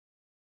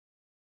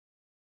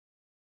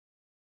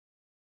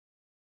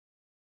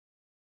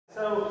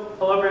So,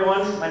 hello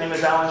everyone, my name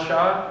is Alan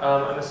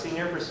Shaw. I'm a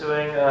senior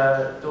pursuing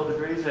dual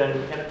degrees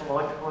in mechanical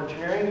and electrical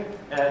engineering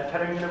at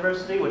Kettering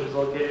University, which is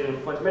located in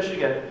Flint,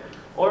 Michigan,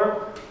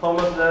 or home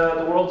of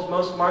the world's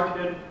most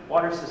marketed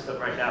water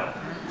system right now.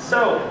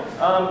 So,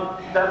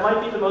 that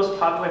might be the most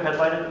popular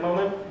headline at the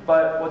moment,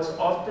 but what's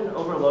often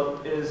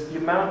overlooked is the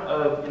amount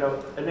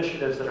of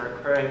initiatives that are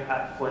occurring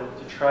at Flint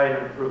to try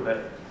and improve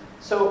it.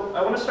 So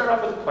I want to start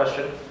off with a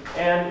question,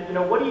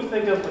 and what do you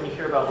think of when you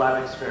hear about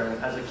lab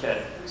experiment as a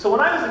kid? So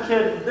when I was a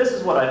kid, this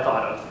is what I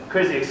thought of: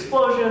 crazy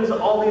explosions,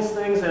 all these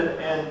things,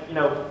 and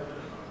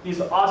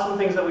these awesome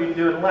things that we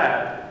do in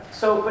lab.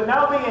 So, but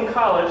now being in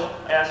college,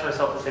 I asked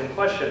myself the same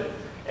question,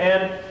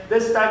 and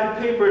this stack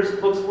of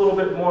papers looks a little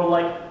bit more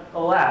like a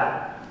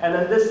lab. And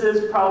then this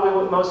is probably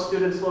what most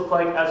students look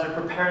like as they're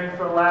preparing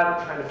for a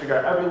lab, trying to figure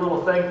out every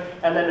little thing.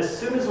 And then as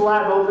soon as the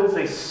lab opens,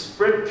 they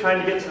sprint trying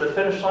to get to the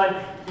finish line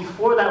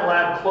before that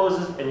lab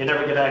closes and you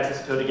never get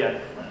access to it again.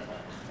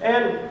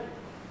 And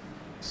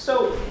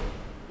so,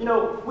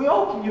 we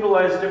all can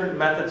utilize different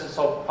methods to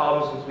solve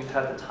problems once we've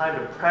had the time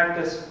to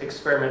practice,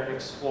 experiment, and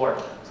explore.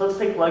 So let's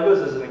take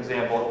Legos as an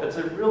example. It's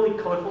a really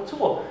colorful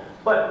tool.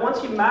 But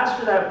once you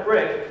master that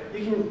brick,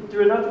 you can,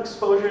 through enough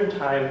exposure and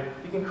time,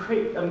 you can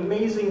create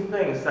amazing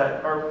things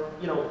that are,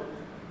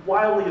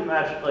 wildly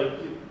imagined, like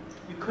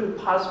you couldn't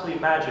possibly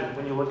imagine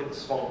when you look at the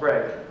small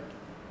brick.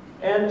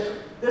 And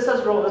this,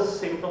 as well, is the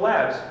same for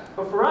labs.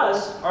 But for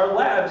us, our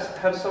labs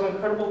have some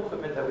incredible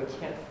equipment that we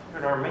can't put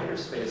in our maker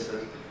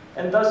spaces.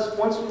 And thus,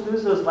 once we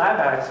lose those lab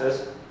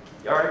access,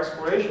 our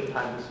exploration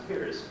time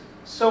disappears.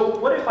 So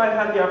what if I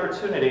had the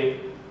opportunity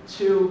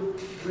to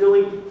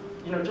really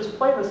just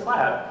play in this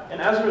lab?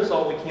 And as a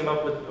result, we came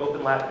up with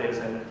Open Lab Days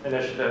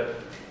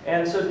initiative.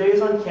 And so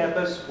days on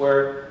campus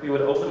where we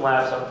would open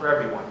labs up for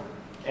everyone.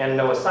 And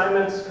no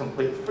assignments,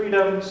 complete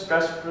freedom,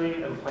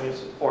 stress-free, and plenty of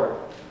support.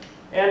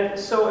 And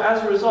so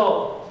as a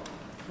result,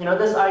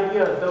 this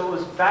idea, though it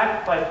was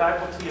backed by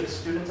faculty and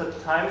students at the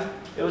time,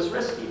 it was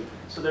risky.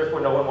 So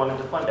therefore, no one wanted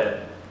to fund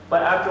it.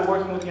 But after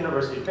working with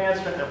University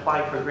Advancement and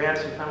applying for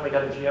grants, we finally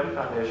got a GM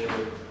Foundation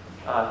to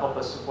help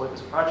us support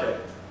this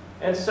project.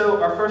 And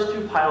so our first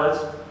two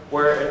pilots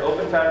were an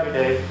open foundry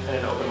day and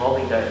an open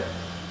welding day.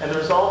 And the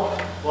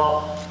result,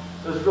 well,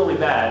 it was really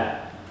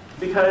bad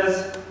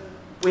because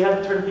we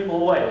had to turn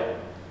people away.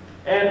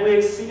 And we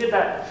exceeded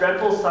that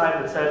dreadful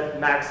sign that said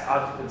max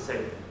occupancy.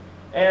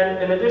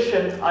 And in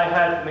addition, I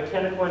had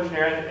mechanical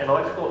engineering and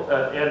electrical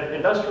and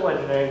industrial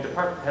engineering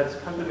department heads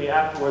come to me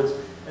afterwards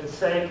and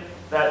say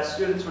that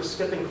students were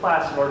skipping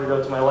class in order to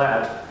go to my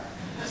lab.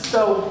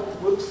 So,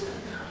 whoops.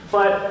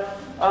 But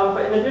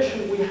in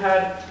addition, we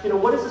had,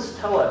 what does this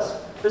tell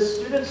us? The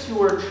students who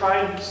were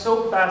trying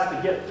so fast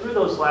to get through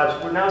those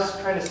labs were now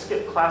trying to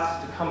skip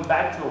classes to come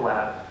back to the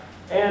lab.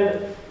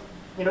 And,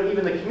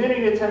 even the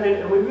community attended,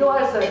 and we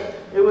realized that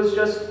it was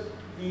just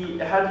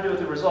it had to do with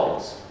the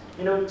results.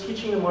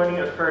 Teaching and learning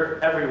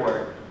occurred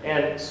everywhere,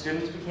 and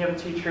students became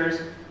teachers,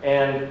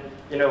 and,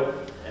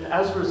 and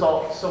as a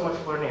result, so much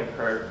learning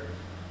occurred.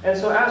 And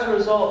so as a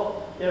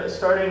result,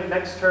 starting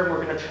next term,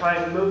 we're going to try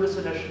and move this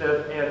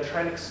initiative and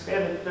try and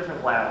expand it to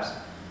different labs.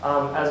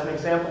 As an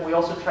example, we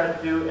also tried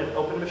to do an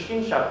open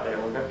machine shop day,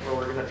 where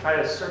we're going to try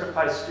to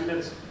certify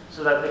students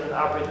so that they can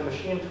operate the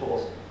machine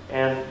tools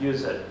and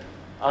use it.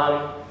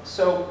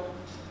 So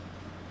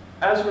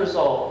as a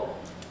result,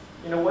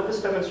 what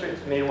this demonstrates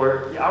to me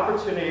were the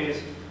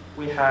opportunities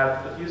we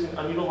have of using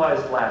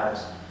unutilized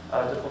labs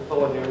to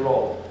fulfill a new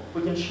role.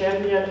 We can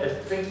champion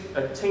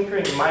a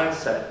tinkering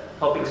mindset,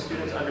 helping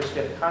students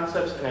understand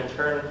concepts and in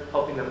turn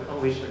helping them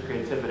unleash their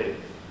creativity.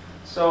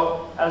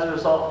 So as a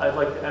result, I'd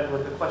like to end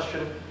with the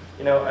question,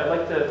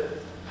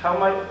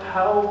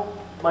 how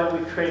might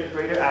we create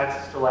greater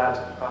access to labs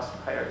across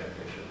higher education?